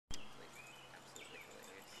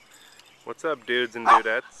What's up, dudes and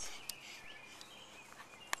dudettes?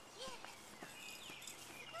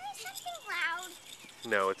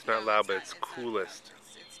 No, it's not loud, but it's coolest.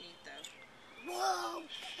 It's neat though. Whoa!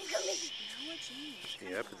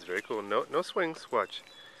 Yep, it's very cool. No swings. Watch.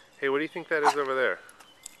 Hey, what do you think that is over there?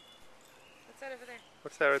 What's that over there?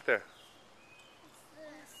 What's that right there?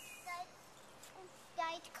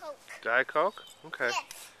 Diet Coke. Diet Coke? Okay. Yes.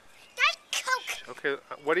 Diet Coke. Okay.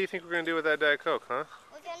 What do you think we're gonna do with that Diet Coke, huh?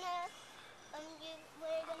 We're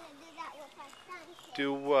gonna do that with our son.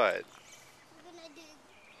 Do what? We're gonna do.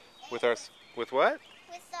 With what? With our.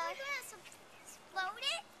 Explode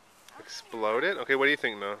it. Explode it? Okay. What do you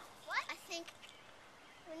think, Noah? What? I think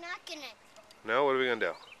we're not gonna. No. What are we gonna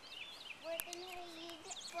do? We're gonna use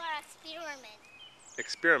it for our experiment.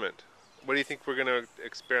 Experiment. What do you think we're gonna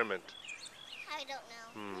experiment? I don't know.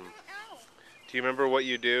 I don't know. Do you remember what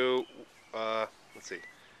you do? Let's see.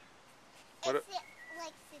 What? Is it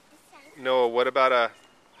like 50 cents? Noah, what about a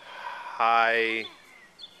high?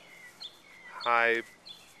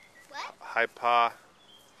 What? Hypoth.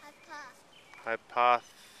 Hypothesis.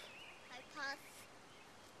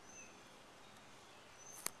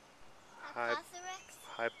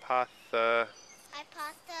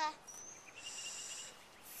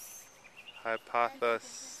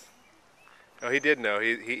 Oh, he did know.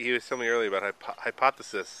 He was telling me earlier about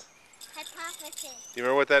hypothesis. Hypothesis. Do you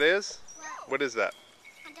remember what that is? What? What is that?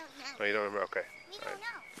 I don't know. Oh, you don't remember? Okay. We don't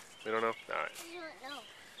know. We don't know? All right. We don't know.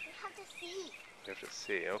 We have to see. We have to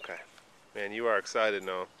see. Okay. Man, you are excited,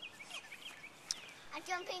 Noah. I'm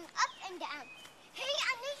jumping up and down. Hey,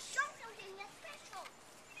 I need to show something that's special.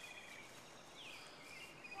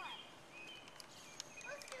 What?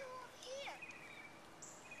 Let's do over here.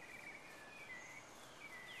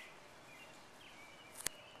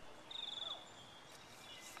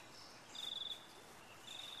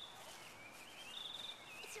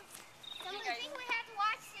 I think we have to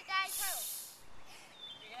watch the guy's house.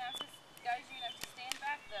 You're gonna have to, guys. You're gonna have to stand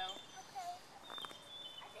back though. Okay.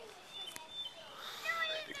 I think we should have to stay. No, I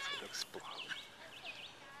think it's gonna explode.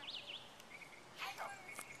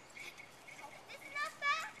 This is not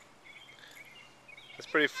back.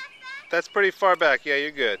 That's pretty far back. Yeah,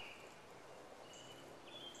 you're good.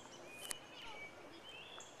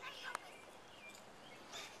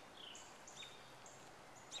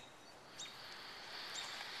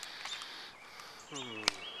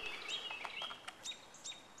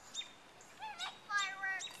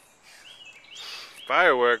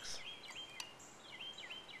 Fireworks.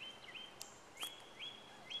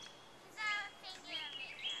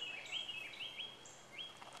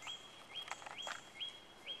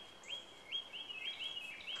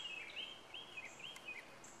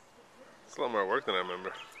 It's a lot more work than I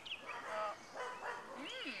remember.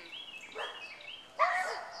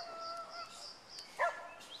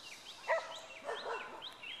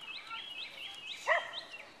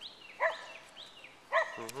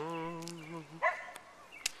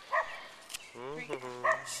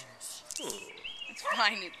 It's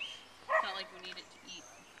fine. It's not like we need it to eat.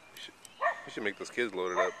 We should make those kids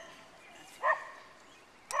load it up.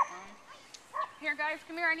 Here, guys,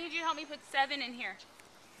 come here. I need you to help me put 7 in here.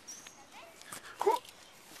 Cool.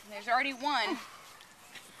 There's already 1. 1,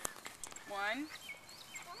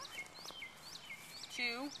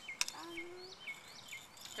 2,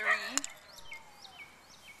 3,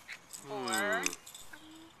 4,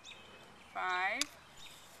 5,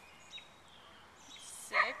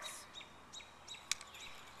 6,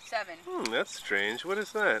 7. That's strange. What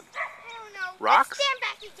is that? I don't know. Rocks? Let's stand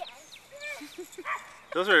back again.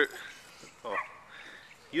 Those are... Oh.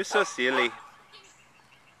 You're so silly. Alright,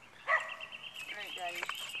 Daddy.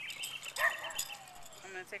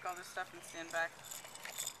 I'm going to take all this stuff and stand back.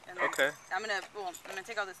 And then Okay. I'm going to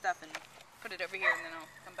take all this stuff and put it over here, and then I'll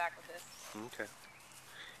come back with this. Okay.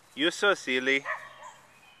 You're so silly. She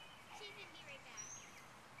can be right back.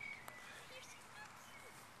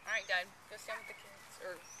 Alright, Dad. Go stand with the kids.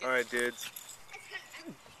 Or kids. Alright, dudes.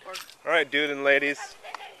 Or, Alright, dude and ladies.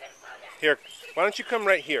 Here, why don't you come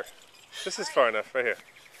right here? This is far enough, right here. is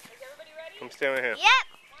everybody ready? Come stand right here. Yep.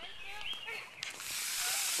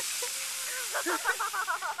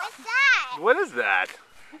 What's that? What is that?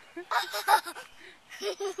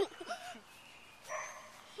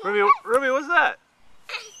 Ruby, what's that?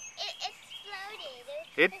 It exploded.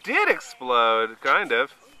 It did explode, kind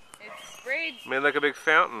of. It's sprayed. Made like a big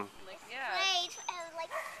fountain. Like, yeah. Wait, like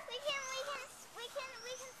we can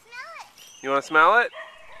smell it. You want to smell it?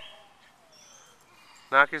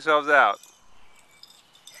 Knock yourselves out.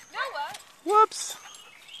 Noah! Whoops.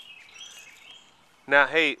 Now,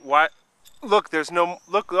 hey, why? Look, there's no.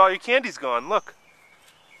 Look, all your candy's gone. Look.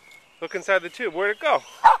 Look inside the tube. Where'd it go? Down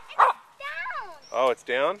Oh, it's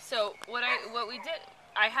down? So what we did,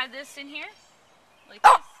 I had this in here, like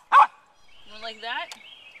this, went like that,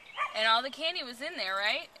 and all the candy was in there,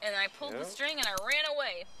 right? And I pulled the string and I ran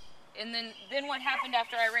away. And then what happened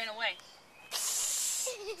after I ran away?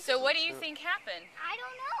 So what do you think happened? I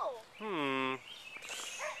don't know.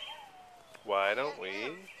 Why don't we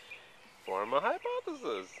form a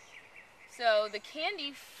hypothesis? So the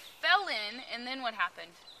candy fell in, and then what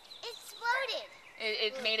happened? It exploded.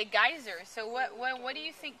 It made a geyser. So what do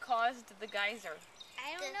you think caused the geyser?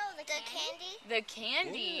 I don't know. The candy? The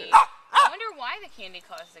candy. Yeah. I wonder why the candy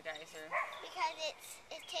caused the geyser. Because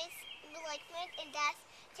it tastes like mint, and that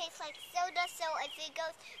tastes like soda. So if it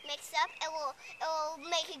goes mixed up, it will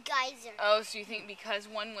make a geyser. Oh, so you think because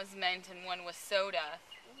one was mint and one was soda,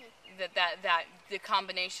 that the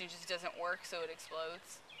combination just doesn't work, so it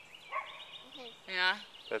explodes? Yeah.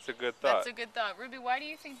 That's a good thought. That's a good thought. Ruby, why do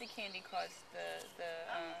you think the candy caused the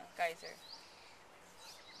geyser?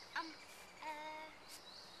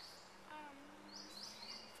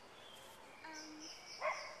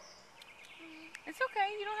 It's okay.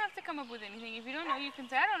 You don't have to come up with anything. If you don't know, you can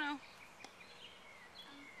say, I don't know.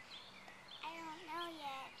 I don't know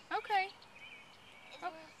yet. Okay. Is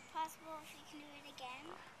it possible if you can do it again?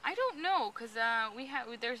 I don't know, because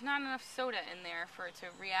there's not enough soda in there for it to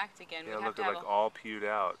react again. Yeah, we'd look, have to they're have like all pewed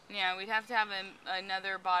out. Yeah, we'd have to have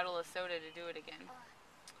another bottle of soda to do it again.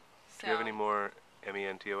 So, Do you have any more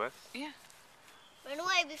MENTOS? Yeah. Run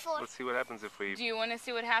away before. Let's see what happens if we... Do you want to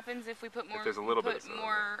see what happens if we put more, there's a little bit of soda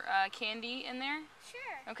more candy in there?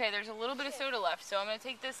 Sure. Okay, there's a little bit of soda left, so I'm going to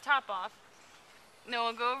take this top off.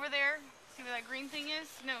 Noah, go over there. See where that green thing is?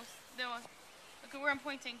 No, Noah. Look at where I'm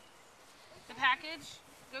pointing. The package.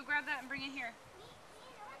 Go grab that and bring it here.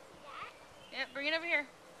 Yep, bring it over here.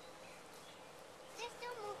 There's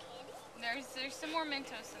still more candy? There's some more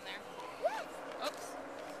Mentos in there. Yes. Oops.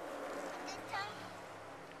 This time?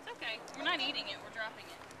 It's okay. We're not eating it. We're dropping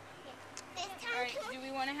it. This time. All right. Do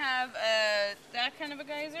we want to have that kind of a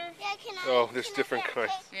geyser? Yeah, can I? Oh, there's can different I,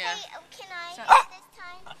 kinds. Hey, Yeah. Hey, can I So- this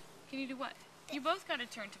time? Can you do what? You both got a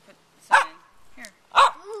turn to put some in. Here.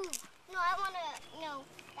 Ooh. No, I want to. No.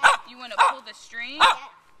 That, You want to pull the string? yeah.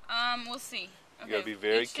 We'll see. Okay. You gotta be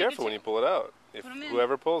very each take a careful when two. you pull it out. If Put 'em in.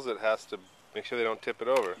 whoever pulls it has to make sure they don't tip it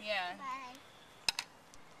over. Yeah. Bye.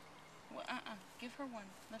 Well, give her one.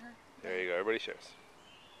 Let her. There you go. Everybody shares.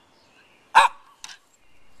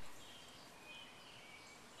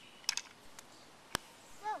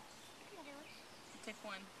 Whoa. You can do it. Take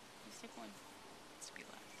one. Just take one. Let's be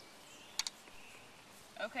last.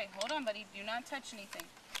 Okay, hold on, buddy. Do not touch anything.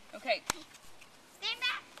 Okay, Stand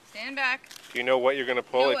back. stand back. Do you know what you're gonna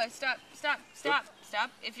pull? Noah, stop.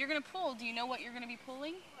 If you're going to pull, do you know what you're going to be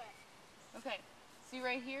pulling? Okay, see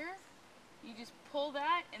right here? You just pull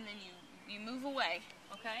that and then you move away,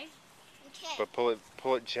 okay? Okay. But pull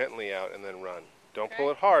it gently out and then run. Don't Okay. pull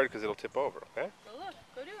it hard because it'll tip over. Okay. Go look.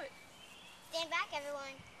 Go do it. Stand back,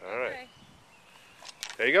 everyone. All right. Okay.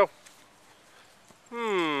 There you go.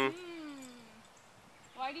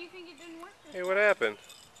 Why do you think it didn't work this Hey, what happened?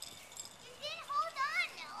 You didn't hold on,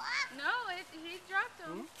 Noah. No, he dropped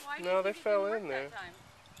them. Why do No, you they think it fell didn't in work there. that time?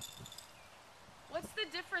 What's the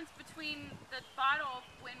difference between the bottle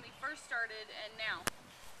when we first started and now?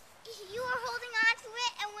 You were holding on to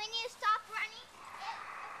it, and when you stopped running,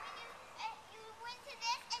 you went to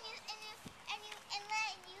this, and you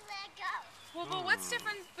let it go. Well, but what's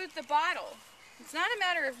different with the bottle? It's not a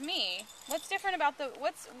matter of me. What's different about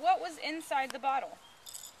what was inside the bottle?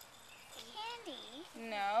 Candy.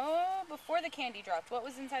 No, before the candy dropped, what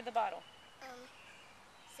was inside the bottle?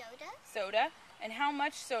 Soda. Soda. And how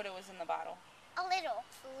much soda was in the bottle? A little.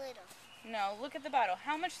 No, look at the bottle.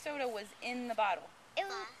 How much soda was in the bottle? It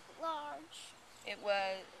was large. It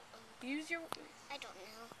was. Use your. I don't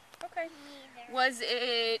know. Okay. Neither. Was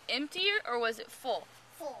it empty or was it full?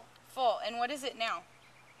 Full. Full. And what is it now?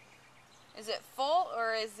 Is it full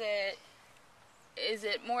or is it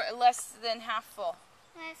less than half full?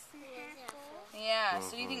 Less than half full. Yeah.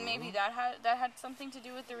 So do you think maybe that had something to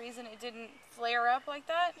do with the reason it didn't flare up like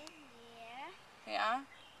that? Yeah. Yeah.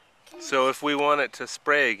 So if we want it to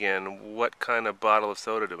spray again, what kind of bottle of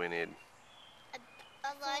soda do we need? A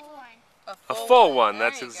large one. A full one. There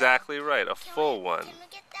That's you go. exactly right. A full one. Can we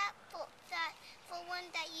get that full one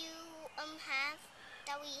that you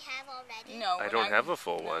that we have already? No. I we're don't not- have a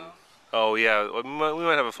full no. one. Oh yeah, we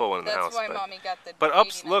might have a full one in the That's house. why but Mommy got the. but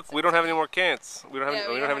ups, 89 look, we don't have cents. any more cans. We don't have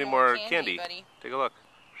Yeah, we don't have any more candy. buddy. Take a look.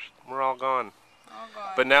 We're all gone. Oh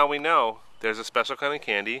God. But now we know there's a special kind of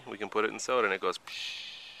candy. We can put it in soda and it goes.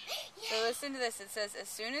 So listen to this. It says as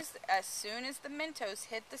soon as the Mentos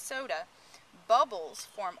hit the soda, bubbles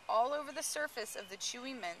form all over the surface of the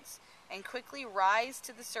chewy mints and quickly rise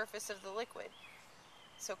to the surface of the liquid.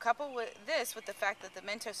 So couple with this with the fact that the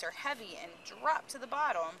Mentos are heavy and drop to the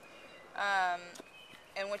bottom,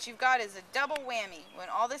 and what you've got is a double whammy. When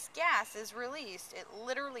all this gas is released, it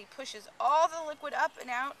literally pushes all the liquid up and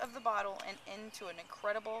out of the bottle and into an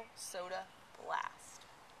incredible soda blast.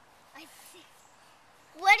 I see.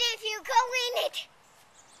 What if you go in it?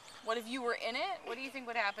 What if you were in it? What do you think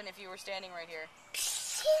would happen if you were standing right here?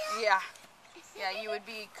 Yeah. Yeah, you would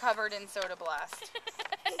be covered in soda blast.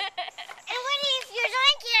 And what if you're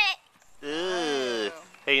drinking it? Ugh.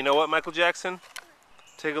 Hey, you know what, Michael Jackson?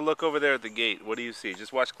 Take a look over there at the gate. What do you see?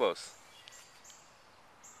 Just watch close.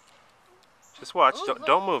 Just watch. Ooh,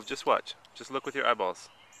 Don't move. Just watch. Just look with your eyeballs.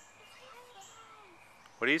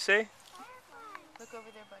 What do you say? Look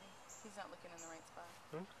over there, buddy. He's not looking in the right spot.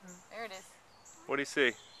 Okay. There it is. What do you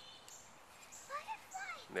see?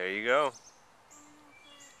 There you go.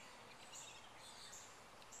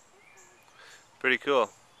 Pretty cool.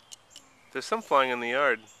 There's some flying in the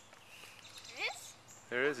yard. This?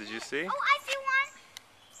 There is. Did you see? Oh, I see one.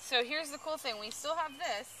 So here's the cool thing. We still have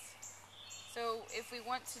this. So if we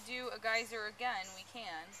want to do a geyser again, we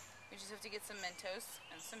can. We just have to get some Mentos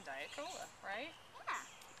and some Diet Cola, right?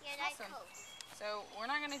 Yeah, that's Awesome. cool. So we're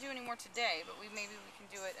not going to do any more today, but maybe we can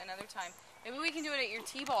do it another time. Maybe we can do it at your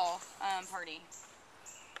T-ball party.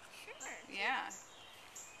 Sure. Yeah.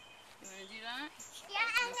 You want to do that?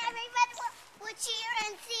 Yeah, and everybody will cheer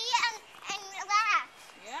and see and laugh.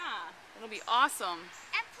 Yeah. It'll be awesome.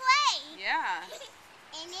 And play. Yeah.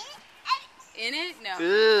 In it. In it? No.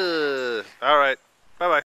 Ugh. All right. Bye-bye.